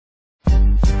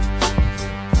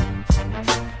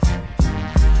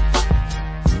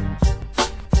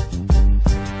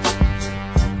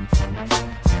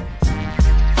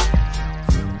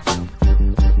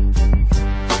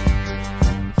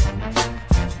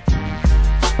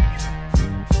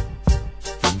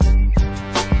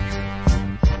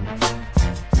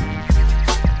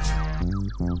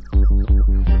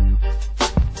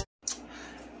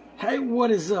What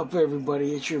is up,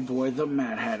 everybody? It's your boy, the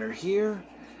Mad Hatter here.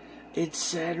 It's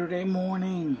Saturday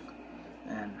morning,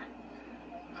 and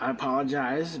I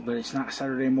apologize, but it's not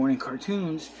Saturday morning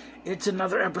cartoons. It's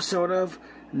another episode of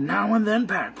Now and Then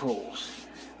Pack Pulls.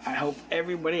 I hope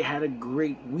everybody had a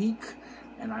great week,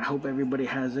 and I hope everybody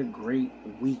has a great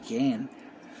weekend.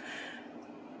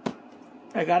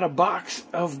 I got a box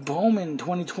of Bowman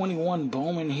 2021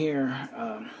 Bowman here.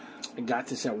 I got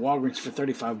this at Walgreens for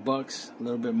 $35, a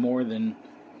little bit more than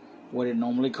what it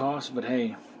normally costs, but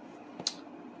hey,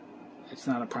 it's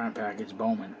not a prime pack, it's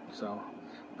Bowman.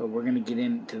 But we're going to get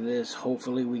into this.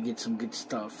 Hopefully we get some good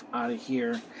stuff out of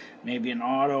here. Maybe an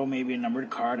auto, maybe a numbered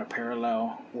card, a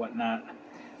parallel, whatnot.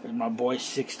 There's my boy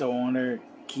 6th owner,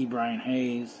 Key Brian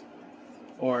Hayes.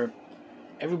 Or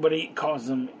everybody calls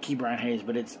him Key Brian Hayes,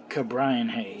 but it's Brian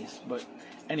Hayes. But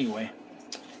anyway,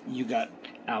 you got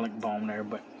Alec Bowman there.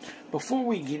 But before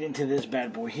we get into this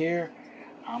bad boy here,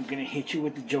 I'm going to hit you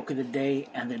with the joke of the day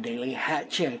and the daily hat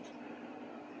check.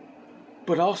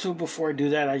 But also, before I do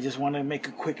that, I just want to make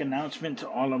a quick announcement to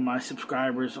all of my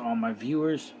subscribers, all my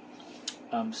viewers.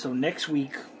 So next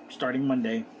week, starting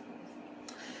Monday,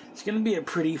 it's going to be a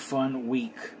pretty fun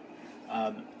week.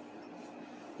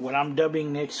 What I'm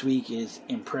dubbing next week is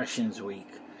Impressions Week.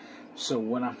 So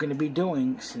what I'm going to be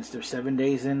doing, since there's 7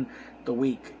 days in the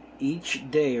week, each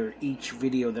day or each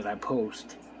video that I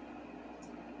post,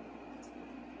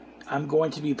 I'm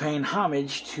going to be paying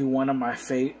homage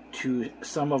to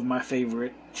some of my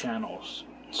favorite channels.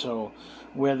 So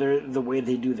whether the way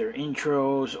they do their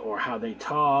intros or how they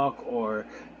talk or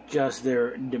just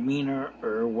their demeanor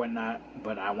or whatnot,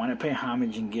 but I want to pay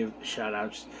homage and give shout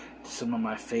outs to some of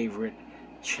my favorite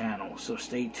channels. So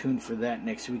stay tuned for that.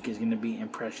 Next week is going to be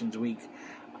Impressions Week.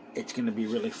 It's going to be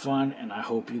really fun, and I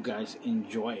hope you guys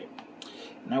enjoy it.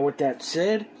 Now, with that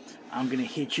said, I'm going to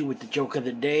hit you with the joke of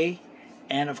the day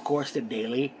and, of course, the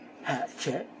daily hat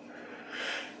check.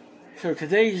 So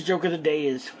today's joke of the day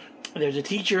is, there's a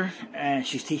teacher, and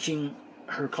she's teaching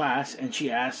her class, and she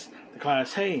asks the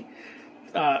class, hey,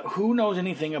 who knows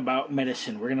anything about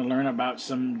medicine? We're going to learn about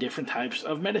some different types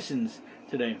of medicines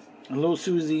today. And little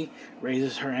Susie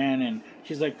raises her hand, and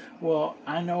she's like, well,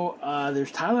 I know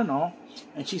there's Tylenol.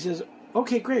 And she says,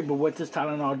 okay, great, but what does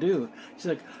Tylenol do? She's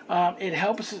like, it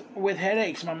helps with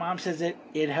headaches. My mom says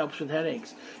it helps with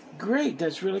headaches. Great,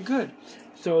 that's really good.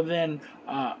 So then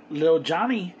little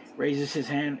Johnny raises his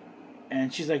hand,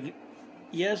 and she's like,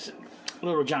 yes,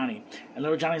 little Johnny. And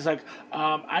little Johnny's like,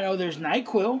 I know there's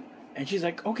NyQuil. And she's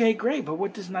like, okay, great, but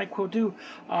what does NyQuil do?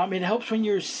 It helps when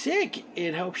you're sick.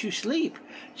 It helps you sleep.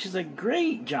 She's like,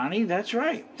 great, Johnny, that's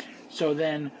right. So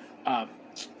then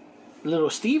little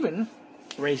Steven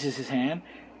raises his hand,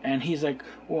 and he's like,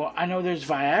 well, I know there's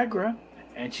Viagra.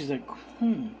 And she's like,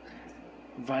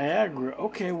 Viagra,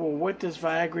 okay, well, what does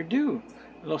Viagra do?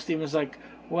 Little Steven's like,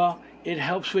 well, it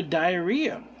helps with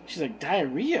diarrhea. She's like,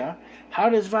 diarrhea? How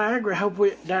does Viagra help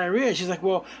with diarrhea? She's like,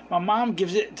 well, my mom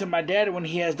gives it to my dad when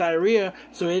he has diarrhea,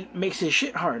 so it makes his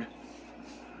shit hard.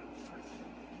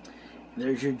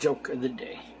 There's your joke of the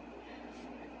day.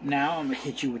 Now I'm going to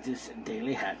hit you with this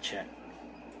daily hat check.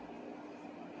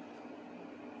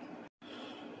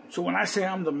 So when I say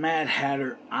I'm the Mad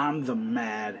Hatter, I'm the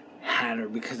Mad Hatter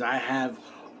because I have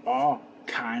all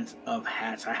kinds of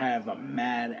hats. I have a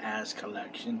mad-ass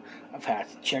collection of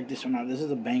hats. Check this one out. This is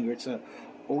a banger. It's a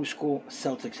old school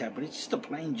Celtics hat, but it's just a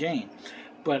plain Jane.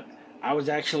 But I was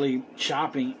actually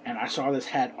shopping, and I saw this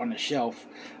hat on the shelf.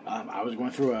 I was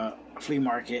going through a flea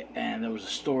market, and there was a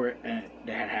store and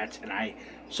they had hats, and I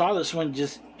saw this one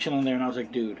just chilling there, and I was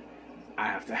like, dude, I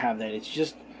have to have that. It's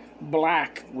just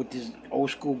black with this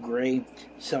old school gray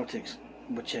Celtics,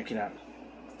 but check it out.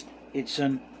 It's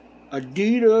an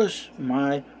Adidas,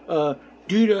 my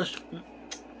Adidas.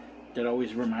 That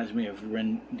always reminds me of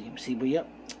Ren DMC, but yep,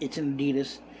 it's an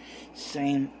Adidas.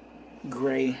 Same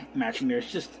gray matching there.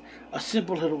 It's just a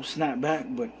simple little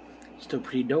snapback, but still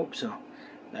pretty dope. So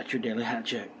that's your daily hat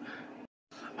check.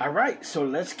 Alright, so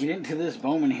let's get into this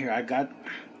Bowman here. I got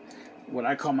what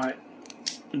I call my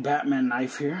Batman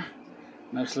knife here.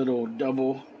 Nice little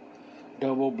double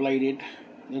bladed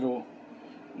little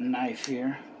knife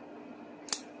here.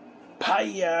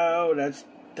 Pow!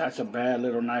 That's a bad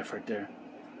little knife right there.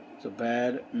 It's a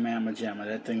bad mamma jamma.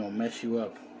 That thing will mess you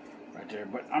up right there.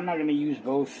 But I'm not going to use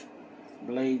both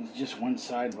blades, just one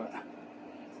side. But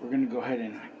we're going to go ahead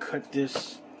and cut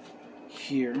this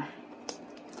here.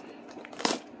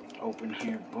 Open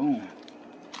here. Boom.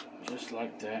 Just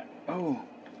like that. Oh.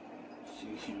 Let's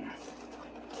see here.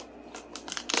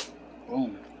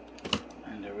 Boom.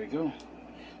 And there we go.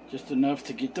 Just enough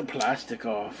to get the plastic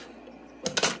off.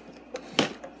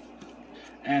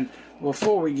 And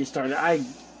before we get started, I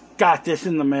got this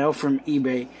in the mail from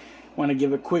eBay. Want to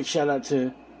give a quick shout out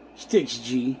to Sticks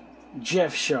G,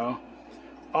 Jeff Shaw,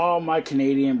 all my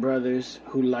Canadian brothers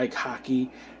who like hockey,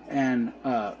 and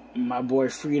my boy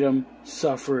Freedom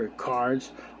Suffer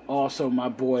Cards. Also my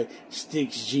boy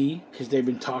Sticks G, because they've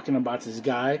been talking about this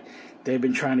guy. They've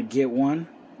been trying to get one.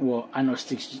 Well, I know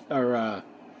Sticks G, or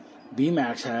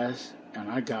B-Max has, and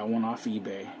I got one off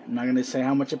eBay. I'm not going to say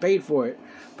how much I paid for it,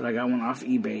 but I got one off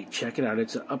eBay. Check it out.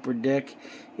 It's an Upper Deck.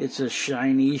 It's a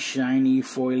shiny,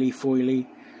 foily,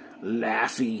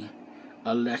 Laffy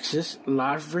Alexis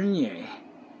Lafreniere,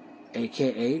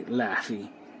 a.k.a. Laffy,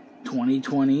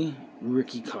 2020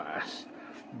 rookie class.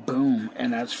 Boom.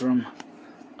 And that's from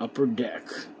Upper Deck,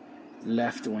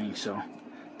 left wing. So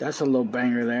that's a little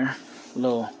banger there. A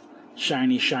little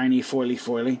shiny,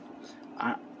 foily.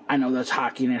 I know that's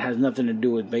hockey and it has nothing to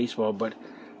do with baseball, but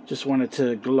just wanted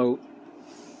to gloat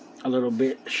a little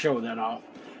bit, show that off.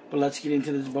 But let's get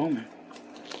into this Bowman.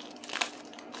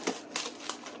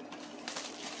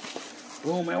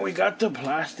 Boom, and we got the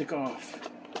plastic off.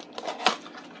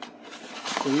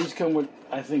 So these come with,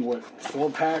 I think, what, 4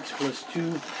 packs plus 2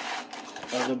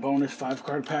 of the bonus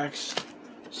 5-card packs,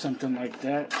 something like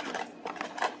that. So,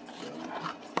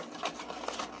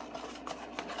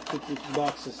 put this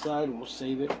box aside, we'll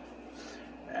save it.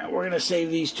 And we're going to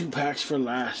save these 2 packs for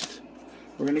last.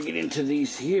 We're going to get into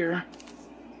these here.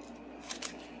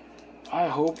 I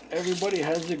hope everybody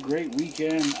has a great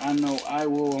weekend. I know I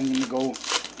will. I'm going to go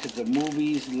to the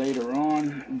movies later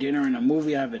on. Dinner and a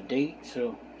movie. I have a date,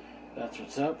 so that's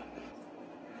what's up.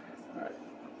 All right.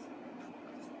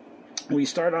 We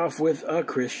start off with a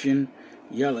Christian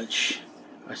Yelich.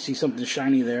 I see something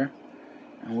shiny there.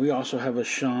 And we also have a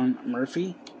Sean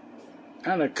Murphy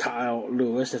and a Kyle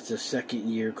Lewis. That's a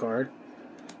 2nd-year card.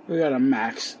 We got a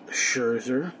Max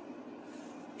Scherzer.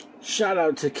 Shout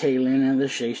out to Kaylin and the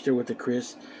Shaster with the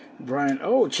Chris Bryant.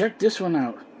 Oh, check this one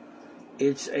out.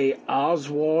 It's a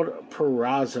Oswald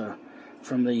Peraza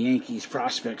from the Yankees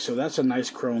prospect. So that's a nice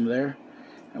chrome there.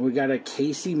 And we got a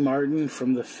Casey Martin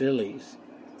from the Phillies.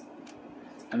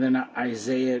 And then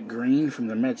Isaiah Green from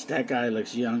the Mets. That guy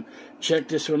looks young. Check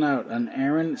this one out. An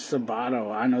Aaron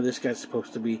Sabato. I know this guy's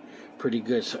supposed to be pretty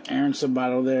good. So Aaron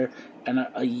Sabato there. And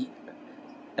a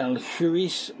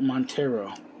Elhuris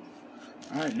Montero.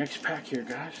 Alright, next pack here,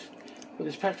 guys. Well,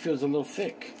 this pack feels a little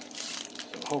thick.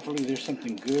 So hopefully there's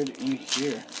something good in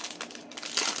here.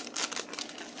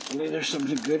 Hopefully there's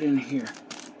something good in here.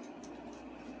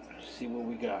 Let's see what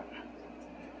we got.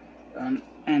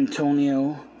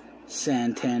 Antonio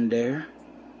Santander.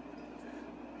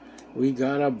 We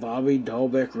got a Bobby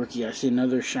Dahlbeck rookie. I see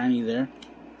another shiny there.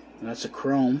 That's a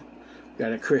chrome.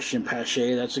 Got a Christian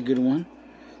Pache. That's a good one.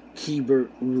 Keibert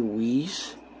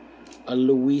Ruiz. A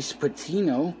Luis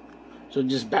Patino. So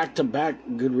just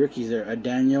back-to-back good rookies there. A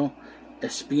Daniel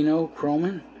Espino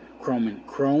Chrome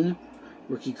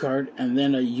rookie card. And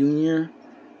then a Junior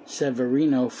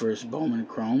Severino for his Bowman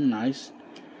Chrome. Nice.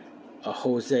 A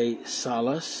Jose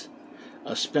Salas.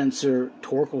 A Spencer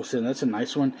Torkelson. That's a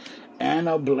nice one. And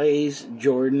a Blaze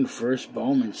Jordan first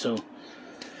Bowman. So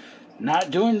not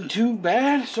doing too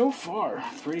bad so far.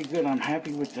 Pretty good. I'm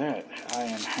happy with that. I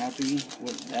am happy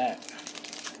with that.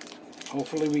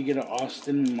 Hopefully we get an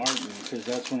Austin Martin, because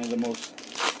that's one of the most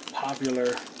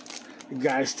popular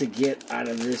guys to get out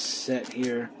of this set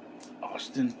here.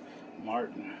 Austin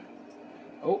Martin.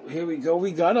 Oh, here we go.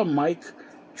 We got a Mike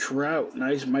Trout.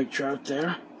 Nice Mike Trout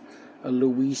there. A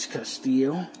Luis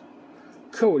Castillo.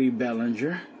 Cody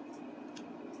Bellinger.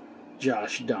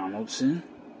 Josh Donaldson.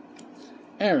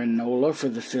 Aaron Nola for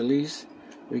the Phillies.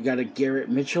 We got a Garrett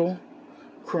Mitchell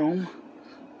Chrome.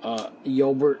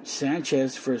 Yolbert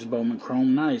Sanchez for his Bowman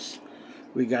Chrome. Nice.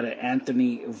 We got an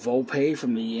Anthony Volpe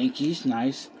from the Yankees.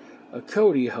 Nice. A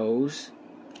Cody Hose.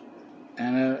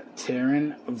 And a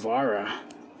Terran Vara.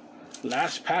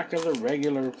 Last pack of the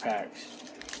regular packs.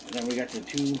 And then we got the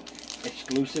 2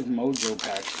 exclusive mojo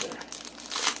packs there.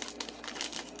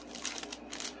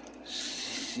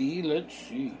 Let's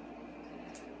see.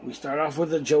 We start off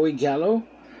with a Joey Gallo,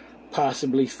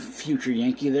 possibly future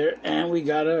Yankee there. And we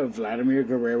got a Vladimir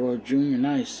Guerrero Jr.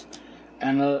 Nice.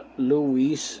 And a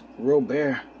Luis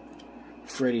Robert.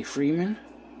 Freddie Freeman.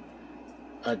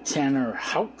 A Tanner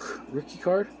Houck rookie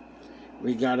card.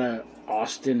 We got a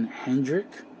Austin Hendrick.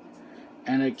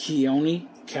 And a Keone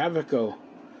Cavaco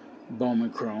Bowman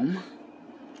Chrome.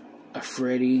 A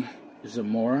Freddie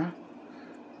Zamora.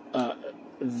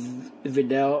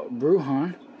 Vidal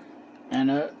Brujan. And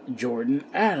a Jordan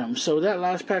Adams. So that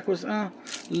last pack was a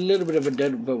little bit of a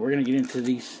dud, but we're going to get into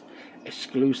these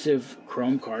exclusive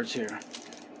Chrome cards here.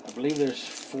 I believe there's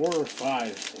 4 or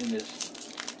 5 in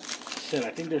this said, I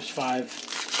think there's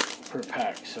 5 per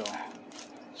pack. So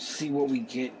see what we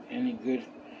get. Any good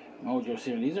mojos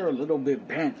here. These are a little bit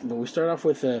bent, but we start off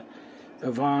with a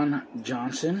Yvonne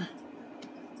Johnson,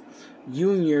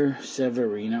 Junior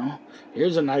Severino.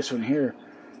 Here's a nice one here.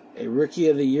 A Rookie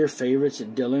of the Year favorites,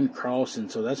 Dylan Carlson.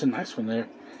 So that's a nice one there.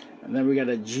 And then we got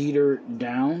a Jeter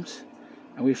Downs.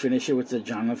 And we finish it with the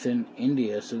Jonathan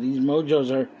India. So these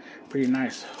mojos are pretty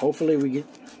nice. Hopefully we get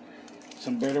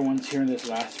some better ones here in this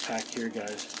last pack here,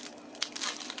 guys.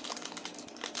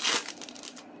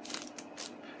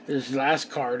 This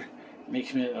last card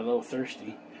makes me a little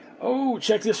thirsty. Oh,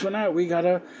 check this one out. We got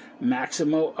a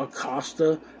Maximo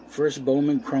Acosta First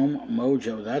Bowman Chrome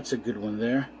Mojo. That's a good one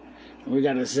there. And we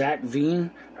got a Zach Veen.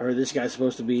 Heard this guy's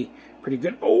supposed to be pretty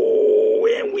good. Oh,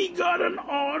 and we got an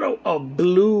auto, a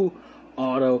blue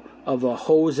auto of a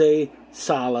Jose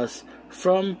Salas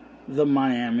from the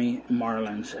Miami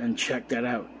Marlins. And check that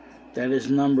out. That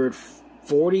is numbered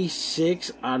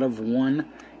 46 out of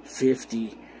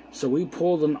 150. So we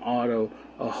pulled an auto,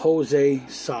 a Jose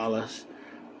Salas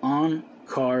on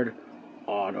card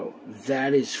auto.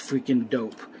 That is freaking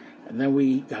dope. And then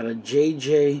we got a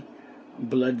JJ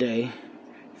Bleday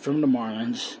from the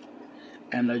Marlins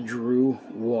and a Drew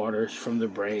Waters from the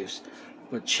Braves.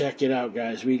 But check it out,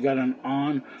 guys. We got an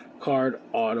on-card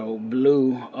auto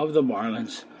blue of the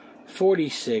Marlins,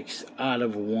 46 out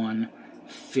of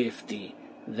 150.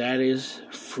 That is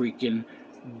freaking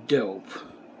dope.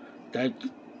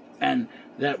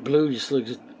 That blue just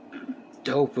looks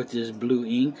dope with this blue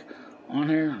ink on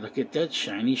here. Look at that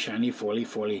shiny, shiny,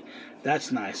 foily.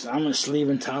 That's nice. I'm going to sleeve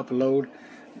and top load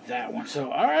that one.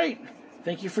 So, alright.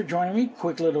 Thank you for joining me.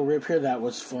 Quick little rip here. That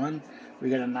was fun. We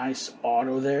got a nice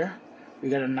auto there. We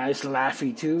got a nice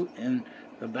Laffy, too, in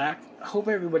the back. I hope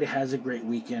everybody has a great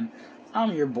weekend.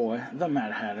 I'm your boy, the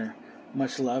Mad Hatter.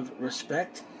 Much love,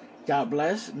 respect. God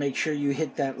bless. Make sure you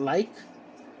hit that like.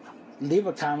 Leave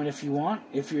a comment if you want.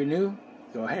 If you're new,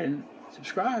 go ahead and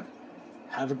subscribe.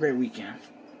 Have a great weekend.